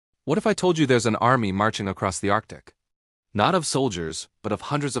What if I told you there's an army marching across the Arctic? Not of soldiers, but of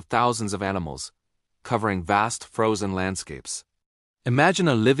hundreds of thousands of animals, covering vast frozen landscapes. Imagine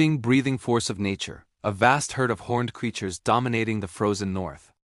a living, breathing force of nature, a vast herd of horned creatures dominating the frozen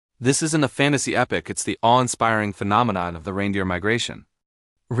north. This isn't a fantasy epic, it's the awe-inspiring phenomenon of the reindeer migration.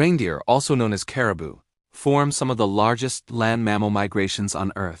 Reindeer, also known as caribou, form some of the largest land mammal migrations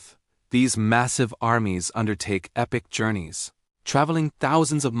on Earth. These massive armies undertake epic journeys, traveling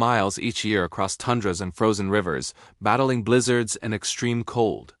thousands of miles each year across tundras and frozen rivers, battling blizzards and extreme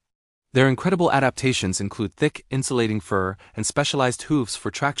cold. Their incredible adaptations include thick, insulating fur and specialized hooves for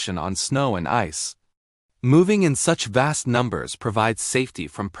traction on snow and ice. Moving in such vast numbers provides safety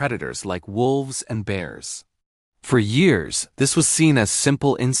from predators like wolves and bears. For years, this was seen as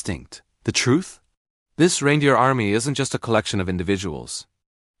simple instinct. The truth? This reindeer army isn't just a collection of individuals.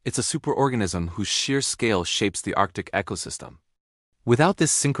 It's a superorganism whose sheer scale shapes the Arctic ecosystem. Without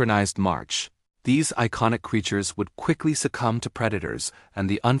this synchronized march, these iconic creatures would quickly succumb to predators and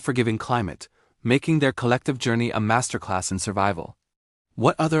the unforgiving climate, making their collective journey a masterclass in survival.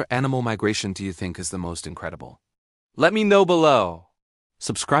 What other animal migration do you think is the most incredible? Let me know below!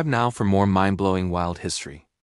 Subscribe now for more mind-blowing wild history.